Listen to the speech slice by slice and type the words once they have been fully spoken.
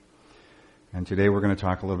And today we're going to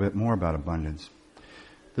talk a little bit more about abundance.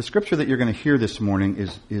 The scripture that you're going to hear this morning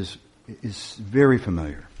is very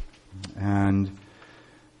familiar. And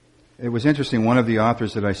it was interesting, one of the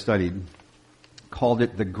authors that I studied called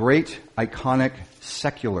it the great iconic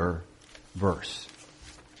secular verse.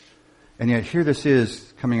 And yet here this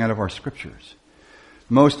is coming out of our scriptures.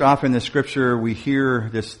 Most often in the scripture we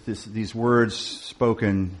hear these words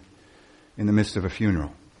spoken in the midst of a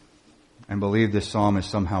funeral and believe this psalm is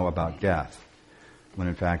somehow about death, when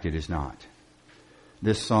in fact it is not.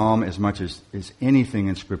 This psalm, as much as anything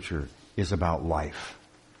in scripture, is about life.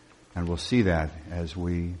 And we'll see that as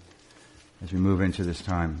we move into this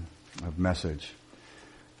time of message.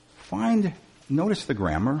 Notice the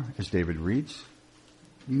grammar as David reads.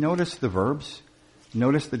 Notice the verbs.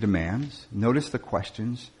 Notice the demands. Notice the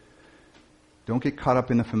questions. Don't get caught up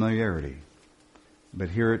in the familiarity. But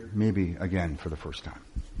hear it maybe again for the first time.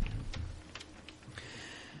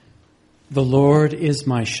 The Lord is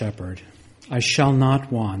my shepherd. I shall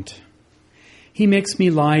not want. He makes me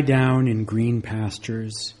lie down in green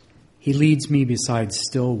pastures. He leads me beside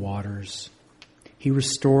still waters. He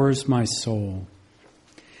restores my soul.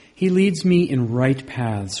 He leads me in right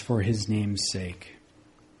paths for his name's sake.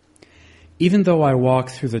 Even though I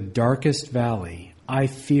walk through the darkest valley, I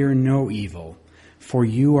fear no evil, for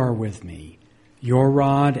you are with me. Your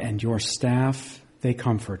rod and your staff, they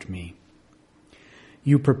comfort me.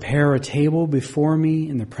 You prepare a table before me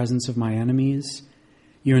in the presence of my enemies.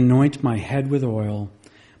 You anoint my head with oil.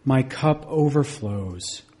 My cup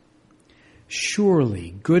overflows.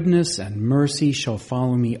 Surely goodness and mercy shall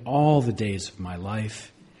follow me all the days of my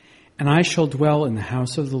life, and I shall dwell in the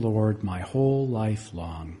house of the Lord my whole life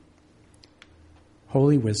long.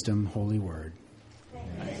 Holy wisdom, holy word.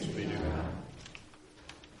 Thanks be to God.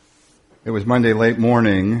 It was Monday late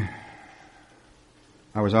morning.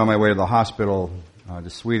 I was on my way to the hospital, to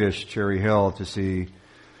Swedish Cherry Hill, to see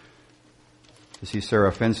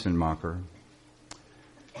Sarah Fenstenmacher.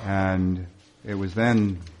 And it was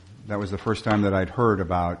then, that was the first time that I'd heard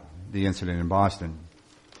about the incident in Boston.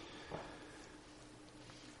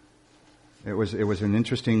 It was an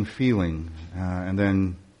interesting feeling. And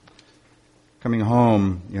then coming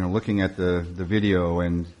home, looking at the video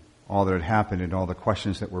and all that had happened and all the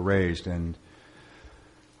questions that were raised, and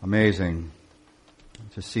amazing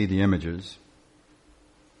to see the images.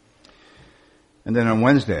 And then on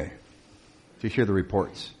Wednesday, to hear the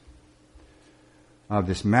reports of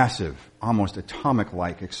this massive, almost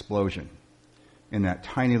atomic-like explosion in that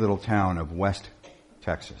tiny little town of West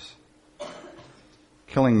Texas,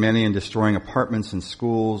 killing many and destroying apartments and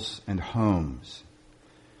schools and homes.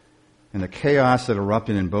 And the chaos that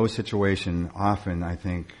erupted in both situations often, I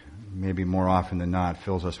think, maybe more often than not,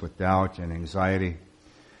 fills us with doubt and anxiety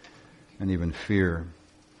and even fear.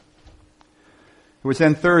 It was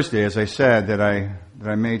then Thursday, as I said, that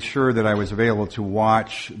I made sure that I was available to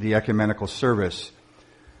watch the ecumenical service,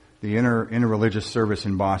 the interreligious service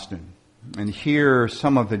in Boston, and hear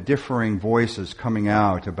some of the differing voices coming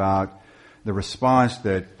out about the response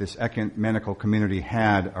that this ecumenical community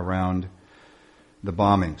had around the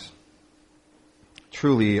bombings.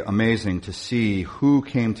 Truly amazing to see who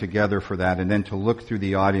came together for that, and then to look through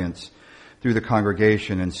the audience, through the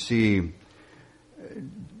congregation, and see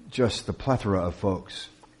just the plethora of folks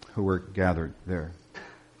who were gathered there.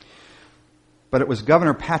 But it was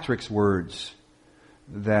Governor Patrick's words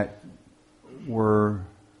that were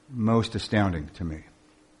most astounding to me.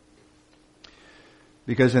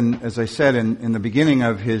 Because as I said in the beginning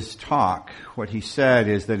of his talk, what he said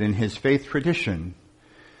is that in his faith tradition,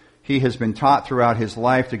 he has been taught throughout his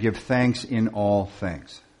life to give thanks in all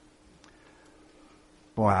things.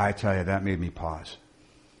 Boy, I tell you, that made me pause.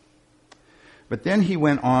 But then he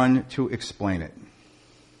went on to explain it.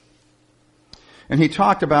 And he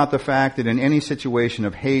talked about the fact that in any situation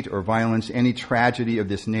of hate or violence, any tragedy of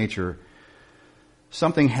this nature,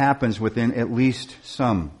 something happens within at least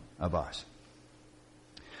some of us.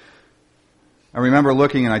 I remember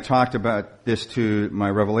looking, and I talked about this to my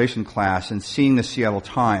Revelation class, and seeing the Seattle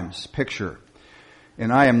Times picture.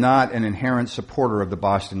 And I am not an inherent supporter of the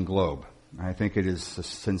Boston Globe. I think it is a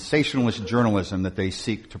sensationalist journalism that they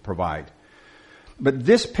seek to provide. But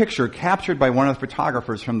this picture, captured by one of the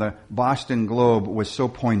photographers from the Boston Globe, was so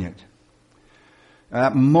poignant.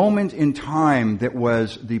 That moment in time that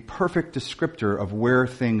was the perfect descriptor of where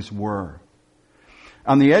things were.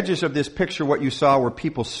 On the edges of this picture, what you saw were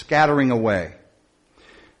people scattering away.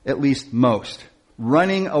 At least most.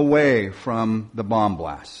 Running away from the bomb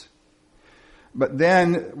blasts. But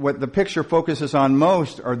then what the picture focuses on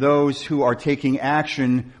most are those who are taking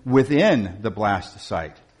action within the blast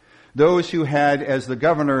site. Those who had, as the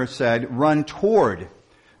governor said, run toward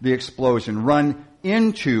the explosion, run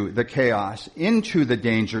into the chaos, into the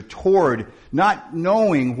danger, toward not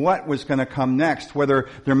knowing what was going to come next, whether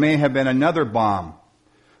there may have been another bomb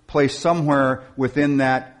placed somewhere within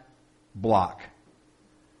that block.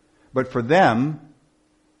 But for them,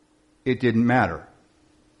 it didn't matter.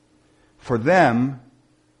 For them,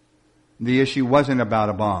 the issue wasn't about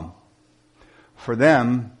a bomb. For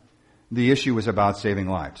them, the issue was about saving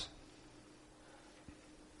lives.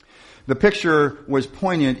 The picture was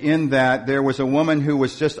poignant in that there was a woman who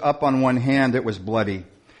was just up on one hand that was bloody,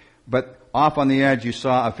 but off on the edge you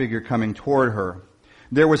saw a figure coming toward her.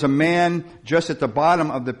 There was a man just at the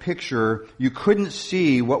bottom of the picture. You couldn't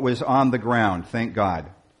see what was on the ground, thank God.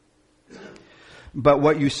 But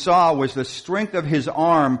what you saw was the strength of his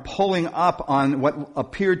arm pulling up on what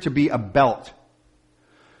appeared to be a belt.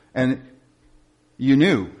 And you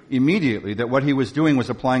knew immediately that what he was doing was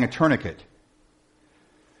applying a tourniquet.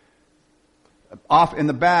 Off in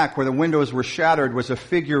the back where the windows were shattered was a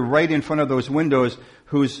figure right in front of those windows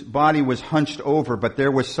whose body was hunched over, but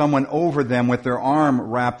there was someone over them with their arm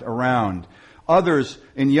wrapped around. Others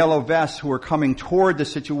in yellow vests who were coming toward the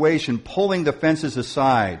situation, pulling the fences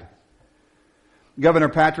aside. Governor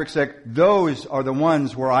Patrick said, those are the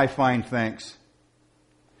ones where I find thanks.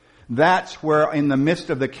 That's where in the midst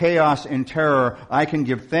of the chaos and terror, I can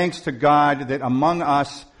give thanks to God that among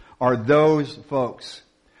us are those folks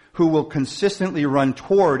who will consistently run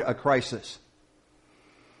toward a crisis.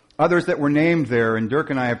 Others that were named there, and Dirk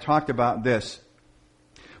and I have talked about this,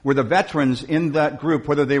 were the veterans in that group,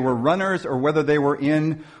 whether they were runners or whether they were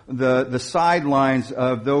in the sidelines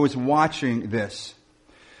of those watching this.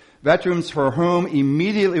 Veterans for whom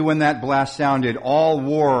immediately when that blast sounded, all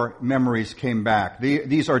war memories came back.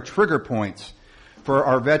 These are trigger points for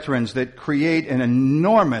our veterans that create an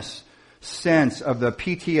enormous sense of the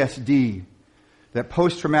PTSD, that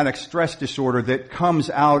post-traumatic stress disorder that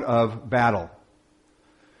comes out of battle.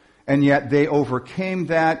 And yet they overcame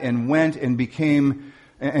that and went and became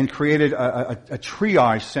and created a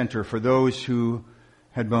triage center for those who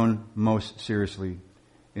had been most seriously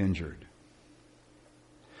injured.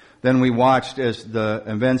 Then we watched as the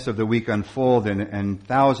events of the week unfold and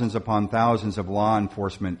thousands upon thousands of law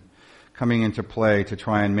enforcement coming into play to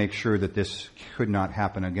try and make sure that this could not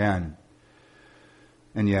happen again.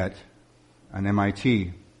 And yet, an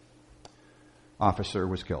MIT officer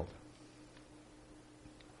was killed.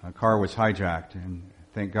 A car was hijacked, and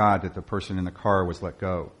thank God that the person in the car was let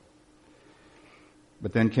go.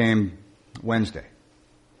 But then came Wednesday.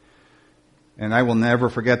 And I will never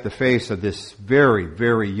forget the face of this very,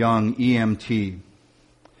 very young EMT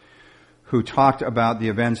who talked about the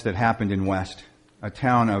events that happened in West, a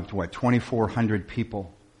town of, 2,400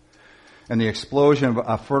 people, and the explosion of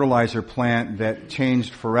a fertilizer plant that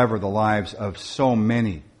changed forever the lives of so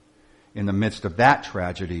many in the midst of that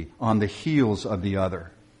tragedy on the heels of the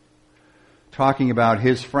other. Talking about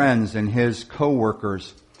his friends and his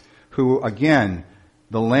co-workers who, again,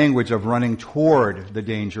 the language of running toward the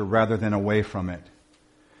danger rather than away from it.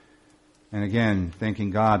 And again,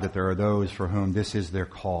 thanking God that there are those for whom this is their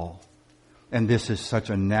call. And this is such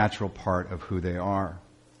a natural part of who they are.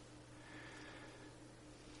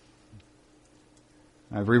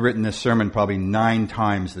 I've rewritten this sermon probably 9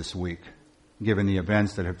 times this week, given the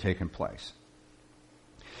events that have taken place.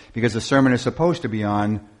 Because the sermon is supposed to be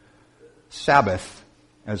on Sabbath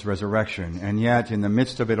as resurrection, and yet in the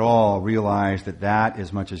midst of it all realize that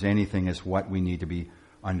as much as anything is what we need to be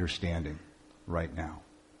understanding right now.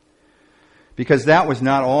 Because that was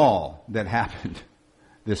not all that happened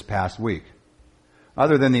this past week.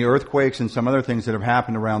 Other than the earthquakes and some other things that have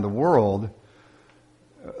happened around the world,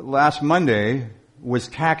 last Monday was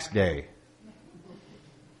tax day.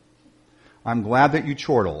 I'm glad that you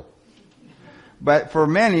chortle. But for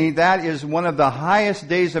many, that is one of the highest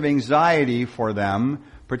days of anxiety for them,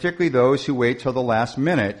 particularly those who wait till the last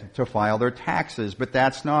minute to file their taxes. But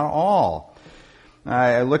that's not all.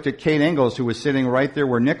 I looked at Kate Ingalls, who was sitting right there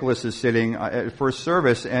where Nicholas is sitting at first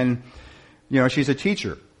service, and, she's a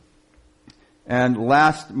teacher. And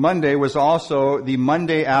last Monday was also the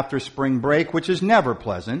Monday after spring break, which is never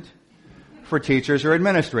pleasant for teachers or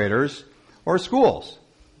administrators or schools.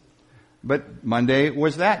 But Monday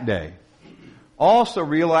was that day. Also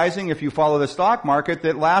realizing, if you follow the stock market,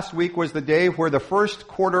 that last week was the day where the first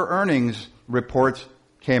quarter earnings reports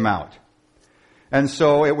came out. And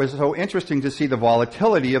so it was so interesting to see the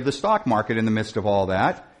volatility of the stock market in the midst of all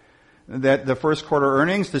that the first quarter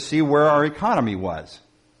earnings, to see where our economy was.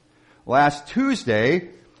 Last Tuesday,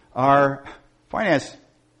 our finance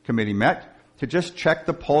committee met to just check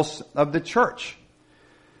the pulse of the church.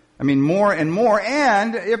 I mean, more and more.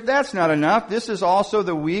 And if that's not enough, this is also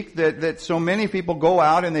the week that so many people go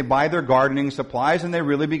out and they buy their gardening supplies and they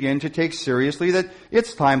really begin to take seriously that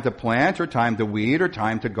it's time to plant or time to weed or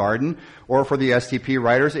time to garden. Or for the STP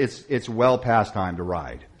riders, it's well past time to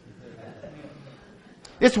ride.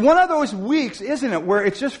 It's one of those weeks, isn't it, where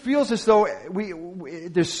it just feels as though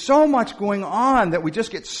there's so much going on that we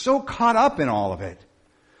just get so caught up in all of it.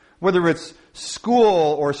 Whether it's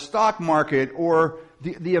school or stock market or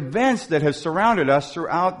the events that have surrounded us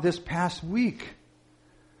throughout this past week.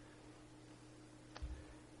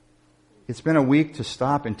 It's been a week to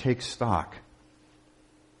stop and take stock.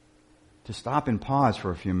 To stop and pause for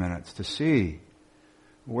a few minutes to see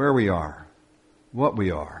where we are, what we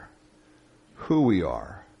are, who we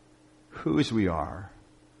are, whose we are,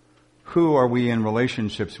 who are we in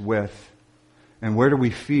relationships with, and where do we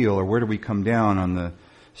feel or where do we come down on the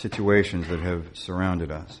situations that have surrounded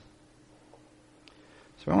us.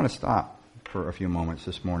 So I want to stop for a few moments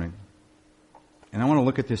this morning. And I want to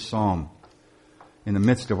look at this psalm in the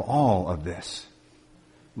midst of all of this.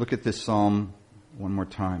 Look at this psalm one more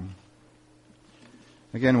time.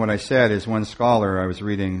 Again, what I said is one scholar I was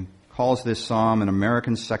reading calls this psalm an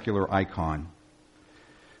American secular icon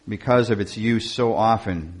because of its use so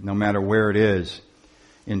often, no matter where it is,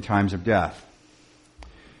 in times of death.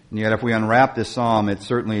 And yet if we unwrap this psalm, it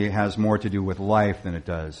certainly has more to do with life than it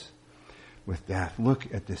does with death.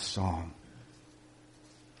 Look at this psalm.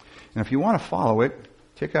 And if you want to follow it,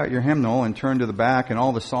 take out your hymnal and turn to the back, and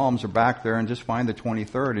all the psalms are back there, and just find the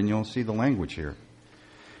 23rd, and you'll see the language here.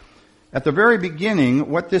 At the very beginning,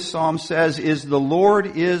 what this psalm says is, "The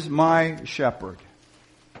Lord is my shepherd."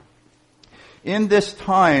 In this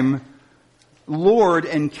time, Lord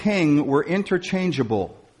and King were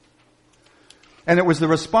interchangeable. And it was the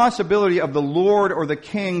responsibility of the Lord or the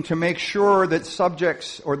King to make sure that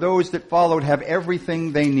subjects or those that followed have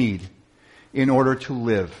everything they need in order to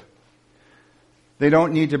live. They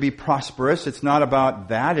don't need to be prosperous. It's not about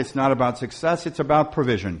that. It's not about success. It's about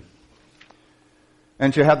provision.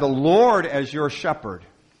 And to have the Lord as your shepherd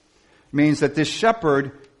means that this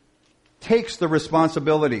shepherd takes the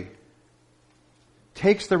responsibility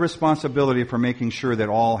for making sure that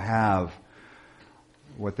all have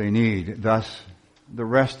what they need. Thus, the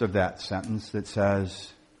rest of that sentence that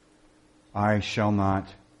says, "I shall not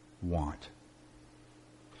want."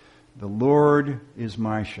 The Lord is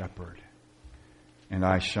my shepherd, and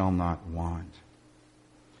I shall not want.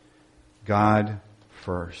 God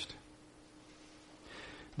first.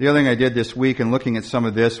 The other thing I did this week in looking at some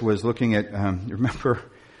of this was looking at, remember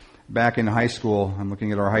back in high school, I'm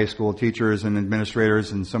looking at our high school teachers and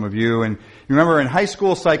administrators and some of you, and you remember in high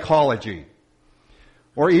school psychology,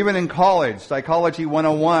 or even in college, Psychology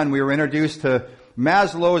 101, we were introduced to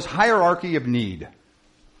Maslow's hierarchy of need.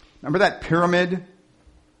 Remember that pyramid?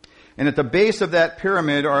 And at the base of that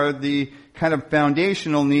pyramid are the kind of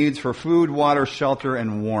foundational needs for food, water, shelter,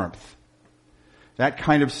 and warmth. That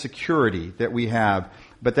kind of security that we have.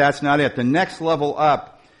 But that's not it. The next level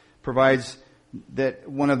up provides that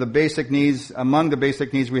one of the basic needs, among the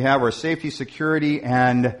basic needs we have, are safety, security,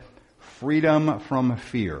 and freedom from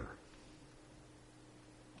fear.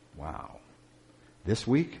 Wow. This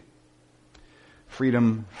week,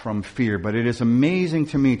 freedom from fear. But it is amazing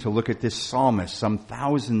to me to look at this psalmist some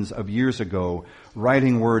thousands of years ago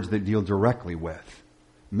writing words that deal directly with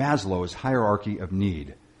Maslow's hierarchy of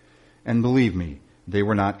need. And believe me, they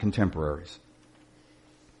were not contemporaries.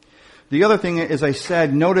 The other thing, as I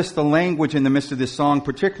said, notice the language in the midst of this song,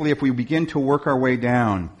 particularly if we begin to work our way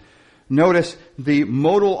down. Notice the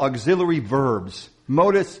modal auxiliary verbs.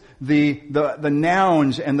 Notice the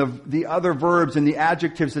nouns and the other verbs and the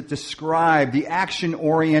adjectives that describe the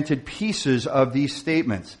action-oriented pieces of these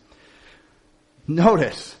statements.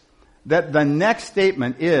 Notice that the next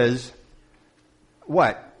statement is,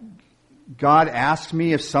 what? God asks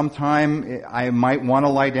me if sometime I might want to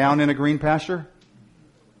lie down in a green pasture?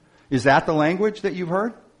 Is that the language that you've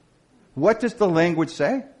heard? What does the language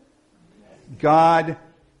say? God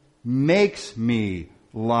makes me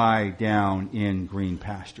lie down in green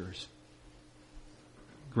pastures.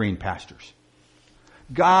 Green pastures.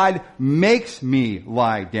 God makes me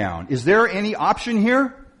lie down. Is there any option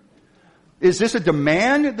here? Is this a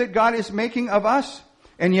demand that God is making of us?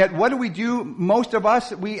 And yet, what do? Most of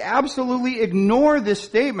us, we absolutely ignore this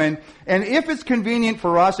statement. And if it's convenient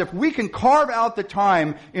for us, if we can carve out the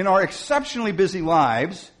time in our exceptionally busy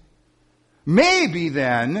lives, maybe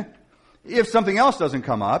then, if something else doesn't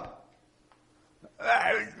come up,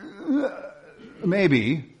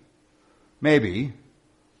 maybe,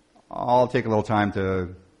 I'll take a little time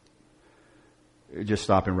to just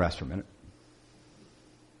stop and rest for a minute.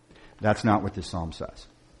 That's not what this psalm says.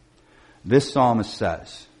 This psalmist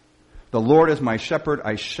says, the Lord is my shepherd,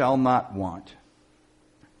 I shall not want.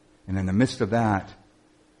 And in the midst of that,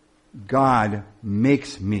 God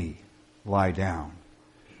makes me lie down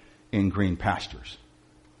in green pastures.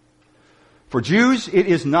 For Jews, it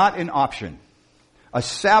is not an option. A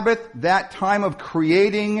Sabbath, that time of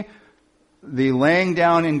creating the laying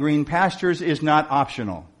down in green pastures, is not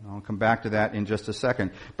optional. I'll come back to that in just a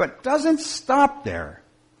second. But it doesn't stop there.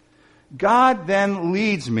 God then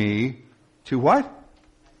leads me to what?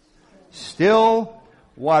 Still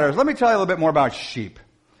waters. Let me tell you a little bit more about sheep.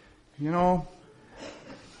 You know,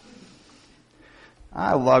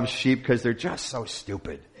 I love sheep because they're just so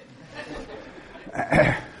stupid.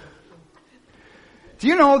 Do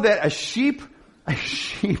you know that a sheep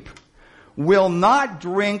will not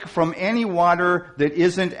drink from any water that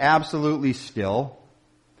isn't absolutely still?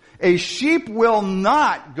 A sheep will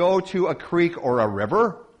not go to a creek or a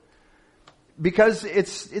river because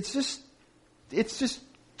it's just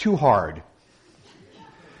too hard.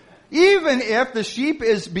 Even if the sheep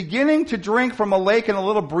is beginning to drink from a lake and a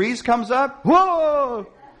little breeze comes up, whoa!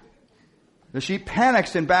 The sheep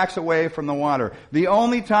panics and backs away from the water. The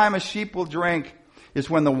only time a sheep will drink is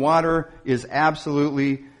when the water is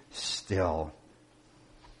absolutely still.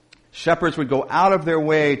 Shepherds would go out of their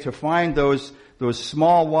way to find those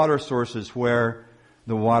small water sources where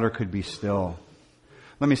the water could be still.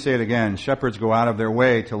 Let me say it again. Shepherds go out of their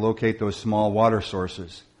way to locate those small water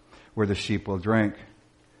sources where the sheep will drink.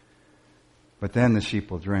 But then the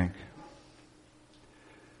sheep will drink.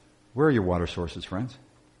 Where are your water sources, friends?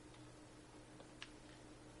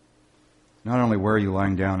 Not only where are you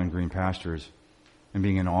lying down in green pastures and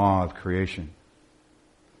being in awe of creation.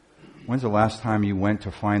 When's the last time you went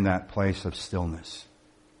to find that place of stillness,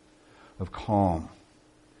 of calm,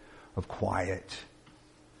 of quiet,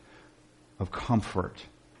 of comfort,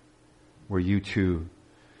 where you too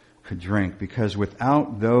could drink? Because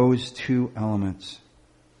without those two elements,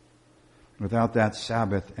 without that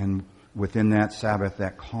Sabbath, and within that Sabbath,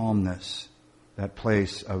 that calmness, that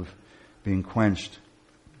place of being quenched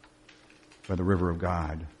by the river of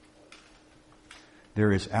God,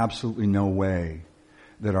 there is absolutely no way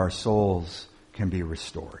that our souls can be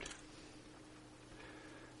restored.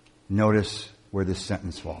 Notice where this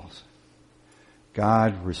sentence falls.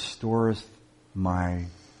 God restoreth my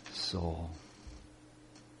soul.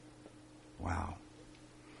 Wow.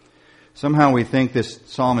 Somehow we think this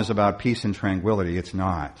psalm is about peace and tranquility. It's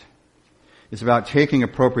not. It's about taking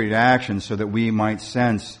appropriate action so that we might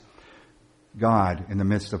sense God in the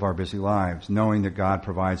midst of our busy lives, knowing that God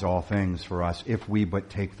provides all things for us if we but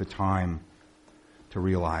take the time to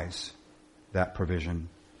realize that provision.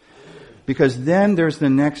 Because then there's the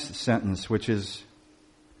next sentence, which is,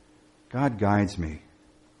 God guides me.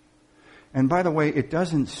 And by the way, it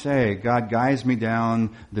doesn't say God guides me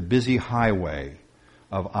down the busy highway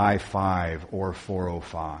of I-5 or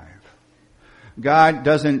 405. God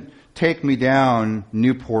doesn't take me down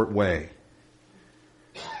Newport Way.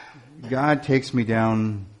 God takes me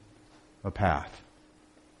down a path.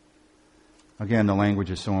 Again, the language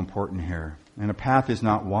is so important here. And a path is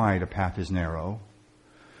not wide, a path is narrow.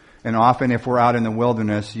 And often if we're out in the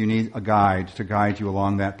wilderness, you need a guide to guide you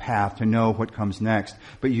along that path to know what comes next.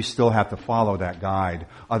 But you still have to follow that guide.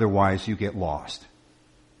 Otherwise, you get lost.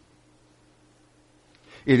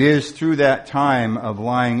 It is through that time of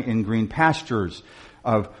lying in green pastures,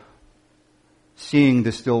 of seeing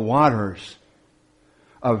the still waters,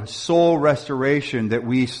 of soul restoration, that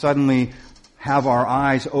we suddenly have our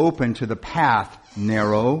eyes open to the path,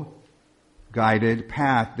 narrow, guided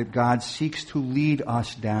path that God seeks to lead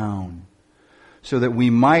us down, so that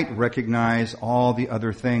we might recognize all the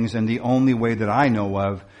other things. And the only way that I know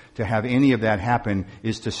of to have any of that happen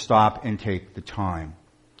is to stop and take the time.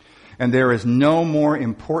 And there is no more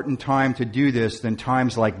important time to do this than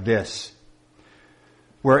times like this,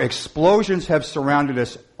 where explosions have surrounded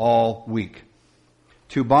us all week.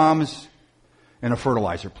 2 bombs and a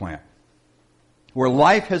fertilizer plant. Where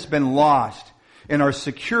life has been lost, and our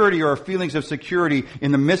security or our feelings of security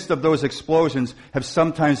in the midst of those explosions have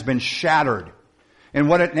sometimes been shattered. And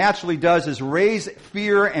what it naturally does is raise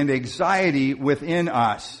fear and anxiety within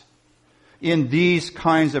us in these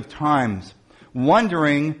kinds of times,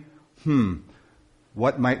 wondering,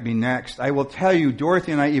 what might be next? I will tell you,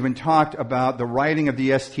 Dorothy and I even talked about the writing of the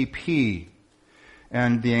STP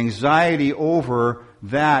and the anxiety over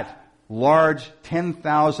that large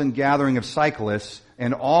 10,000 gathering of cyclists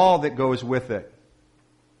and all that goes with it.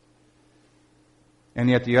 And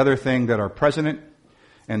yet the other thing that our president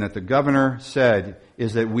and that the governor said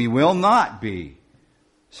is that we will not be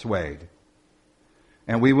swayed.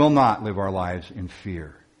 And we will not live our lives in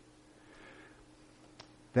fear.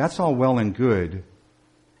 That's all well and good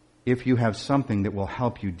if you have something that will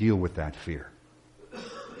help you deal with that fear.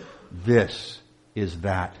 This is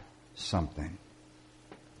that something.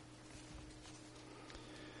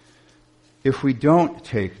 If we don't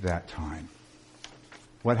take that time,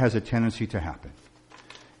 what has a tendency to happen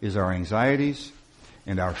is our anxieties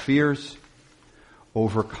and our fears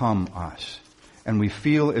overcome us. And we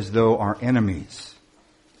feel as though our enemies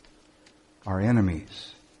are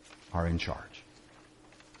in charge.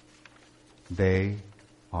 They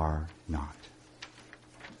are not.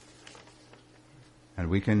 And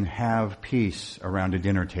we can have peace around a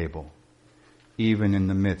dinner table, even in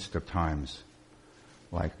the midst of times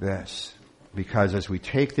like this. Because as we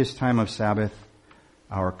take this time of Sabbath,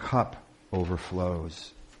 our cup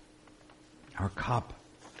overflows. Our cup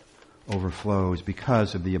overflows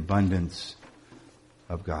because of the abundance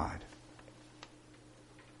of God.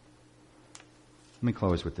 Let me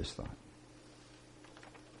close with this thought.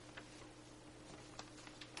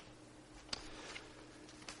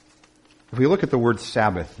 If we look at the word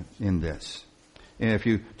Sabbath in this, and if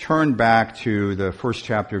you turn back to the first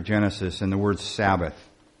chapter of Genesis and the word Sabbath,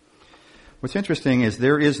 what's interesting is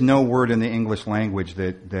there is no word in the English language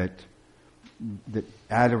that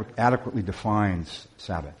adequately defines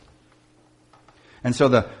Sabbath. And so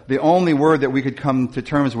the only word that we could come to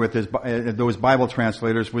terms with is those Bible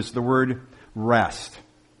translators was the word rest.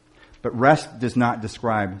 But rest does not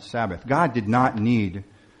describe Sabbath. God did not need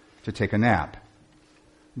to take a nap.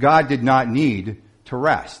 God did not need to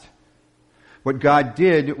rest. What God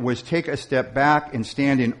did was take a step back and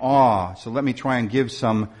stand in awe. So let me try and give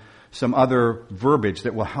some other verbiage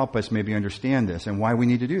that will help us maybe understand this and why we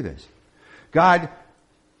need to do this. God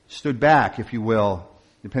stood back, if you will,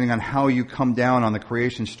 depending on how you come down on the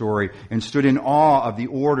creation story, and stood in awe of the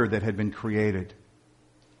order that had been created.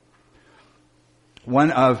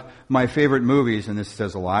 One of my favorite movies, and this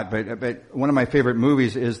says a lot, but one of my favorite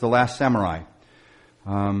movies is The Last Samurai.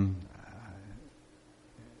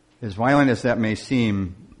 As violent as that may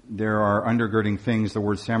seem, there are undergirding things. The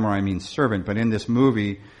word samurai means servant, but in this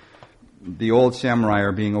movie, the old samurai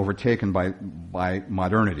are being overtaken by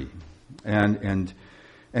modernity. And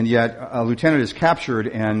yet a lieutenant is captured,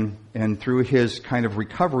 and through his kind of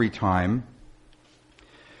recovery time,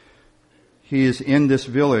 he is in this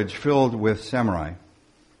village filled with samurai.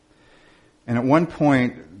 And at one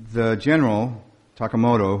point, the general,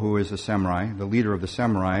 Takamoto, who is a samurai, the leader of the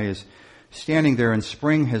samurai, is standing there, and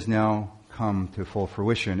spring has now come to full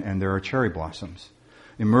fruition, and there are cherry blossoms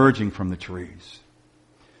emerging from the trees.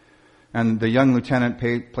 And the young lieutenant,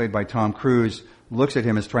 played by Tom Cruise, looks at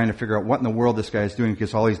him as trying to figure out what in the world this guy is doing,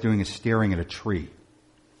 because all he's doing is staring at a tree.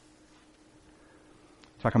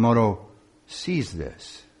 Takamoto sees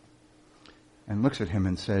this and looks at him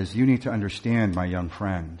and says, "You need to understand, my young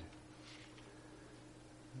friend,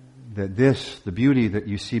 that the beauty that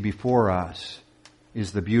you see before us,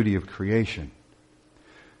 is the beauty of creation.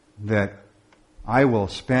 That I will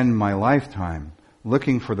spend my lifetime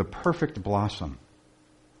looking for the perfect blossom.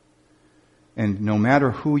 And no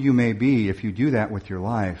matter who you may be, if you do that with your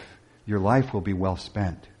life will be well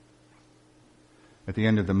spent." At the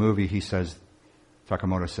end of the movie,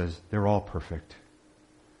 Takamoto says, "They're all perfect.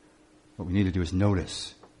 What we need to do is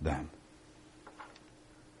notice them."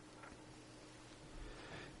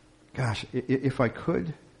 Gosh, if I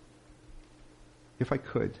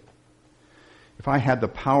had the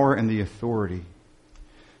power and the authority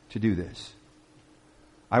to do this,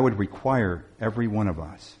 I would require every one of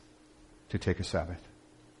us to take a Sabbath.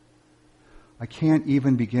 I can't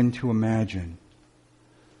even begin to imagine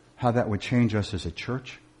how that would change us as a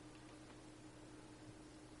church.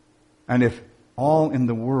 And if all in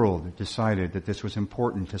the world decided that this was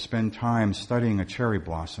important, to spend time studying a cherry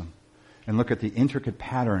blossom and look at the intricate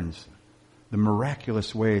patterns, the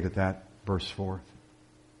miraculous way that bursts forth.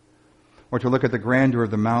 Or to look at the grandeur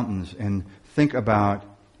of the mountains and think about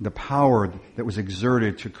the power that was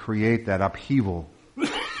exerted to create that upheaval.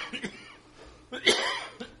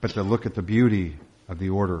 But to look at the beauty of the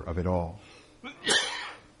order of it all.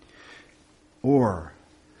 Or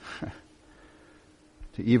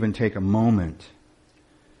to even take a moment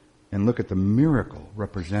and look at the miracle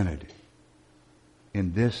represented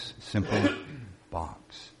in this simple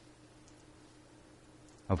box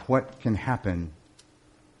of what can happen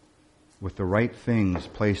with the right things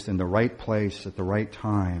placed in the right place at the right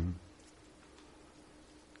time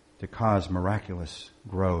to cause miraculous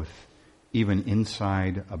growth even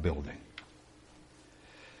inside a building.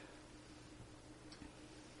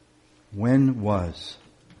 When was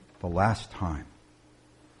the last time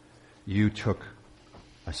you took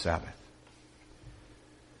a Sabbath?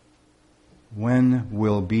 When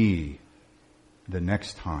will be the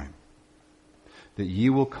next time that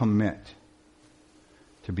you will commit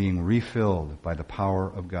to being refilled by the power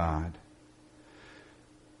of God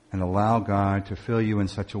and allow God to fill you in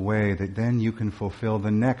such a way that then you can fulfill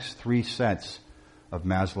the next 3 sets of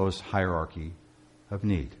Maslow's hierarchy of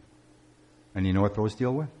need. And you know what those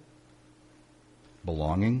deal with?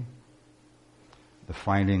 Belonging, the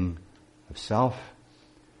finding of self,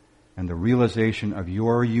 and the realization of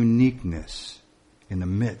your uniqueness in the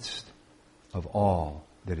midst of all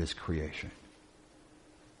that is creation.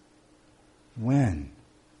 When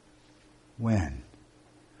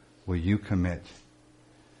will you commit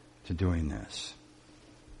to doing this?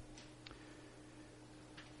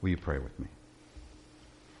 Will you pray with me?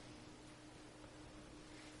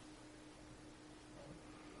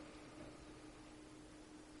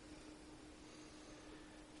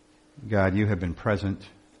 God, you have been present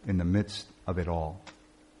in the midst of it all.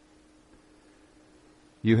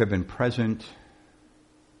 You have been present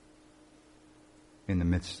in the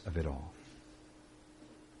midst of it all.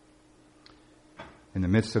 In the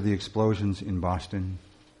midst of the explosions in Boston,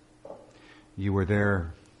 you were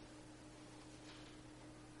there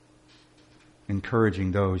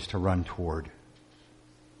encouraging those to run toward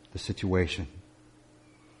the situation.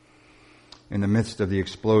 In the midst of the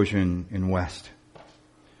explosion in West,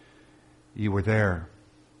 you were there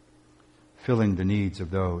filling the needs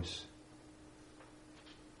of those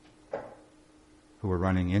who were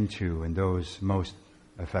running into and those most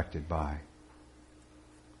affected by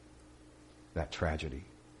that tragedy.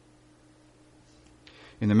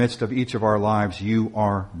 In the midst of each of our lives, you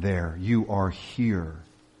are there. You are here,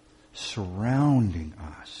 surrounding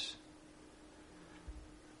us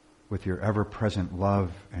with your ever-present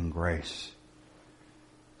love and grace,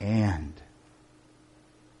 and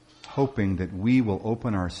hoping that we will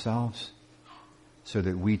open ourselves so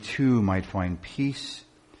that we too might find peace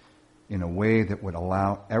in a way that would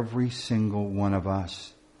allow every single one of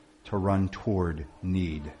us to run toward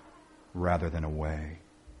need rather than away.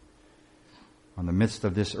 On the midst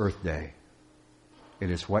of this Earth Day, it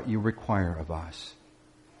is what you require of us,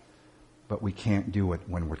 but we can't do it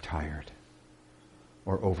when we're tired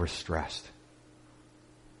or overstressed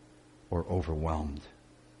or overwhelmed.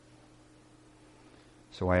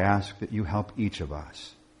 So I ask that you help each of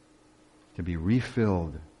us to be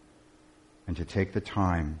refilled and to take the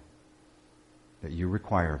time that you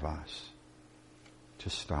require of us to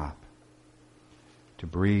stop, to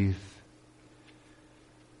breathe,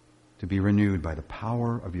 to be renewed by the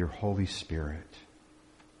power of your Holy Spirit.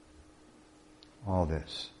 All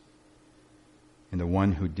this in the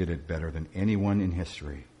one who did it better than anyone in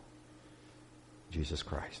history, Jesus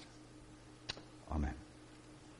Christ. Amen.